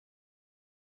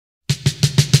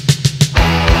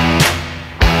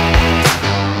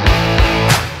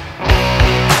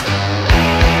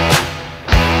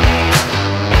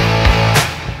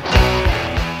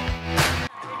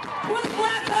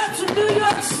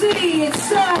City, it's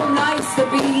so nice to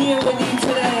be here with you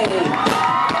today.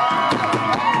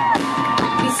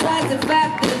 Besides the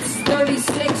fact that it's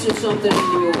 36 or something in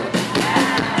New York.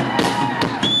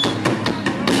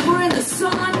 And we're in the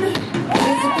sun,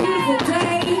 it's a beautiful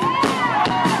day.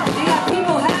 We got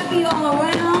people happy all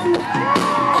around.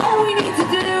 All we need to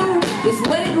do is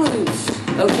let it loose,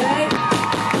 okay?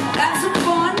 Have some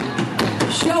fun,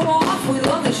 show off, we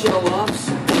love the show-offs.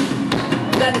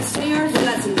 We got the singers, we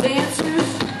got some dancers.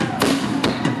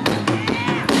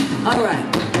 All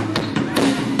right.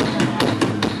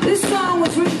 This song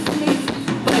was written for me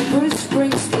by Bruce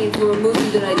Springsteen for a movie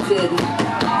that I did.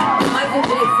 Michael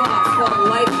J. Fox called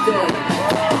Life Day.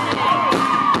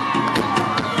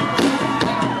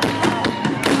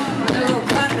 A little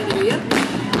comedy, yep.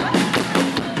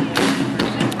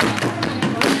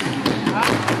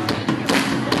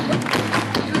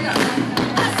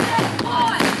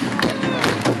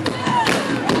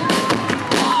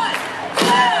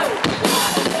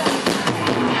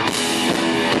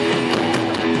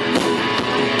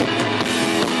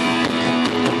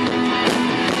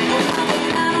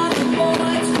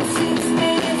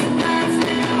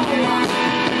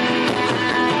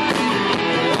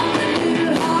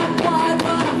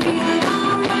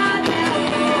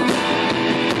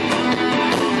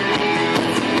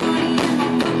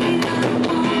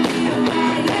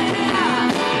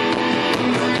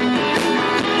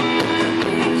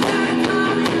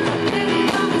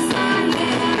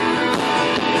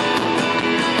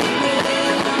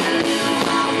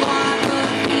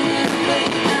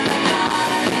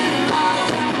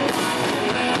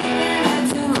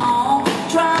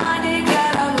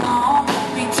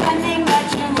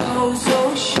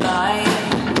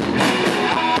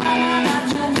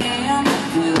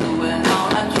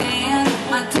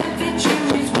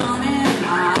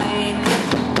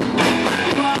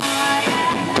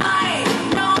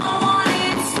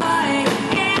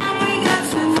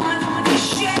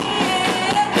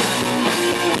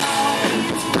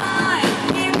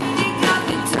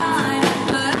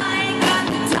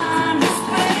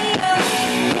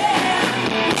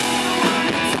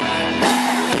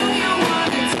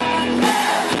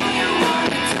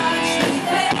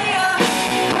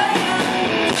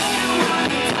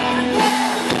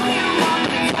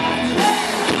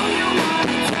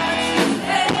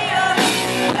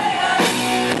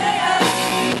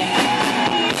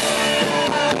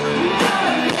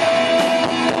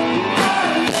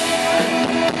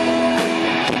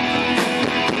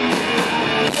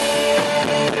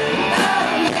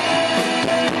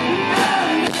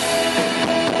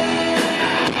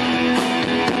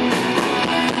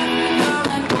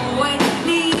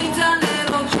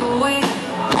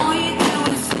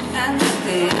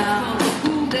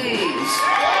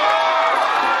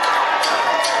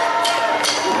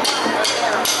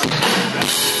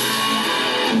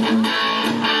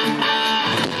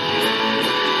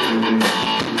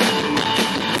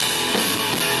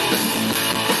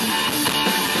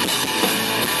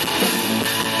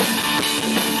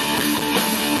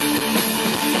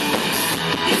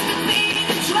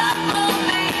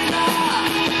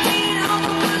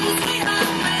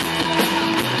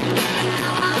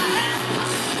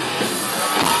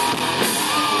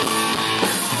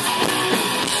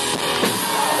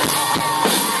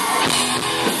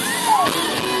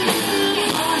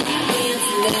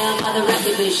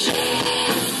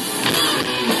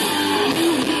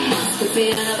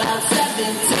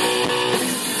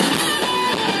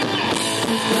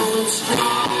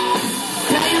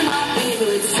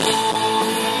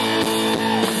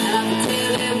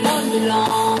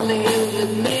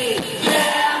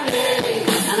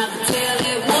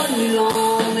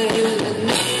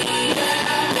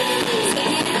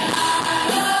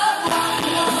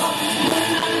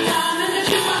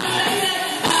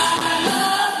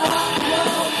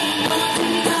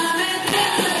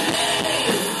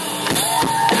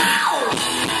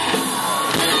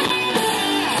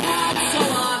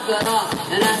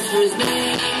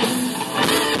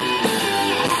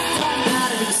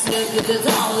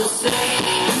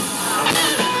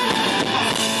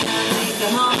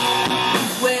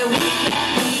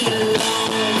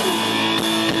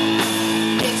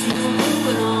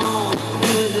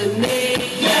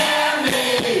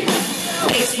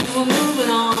 Makes people move.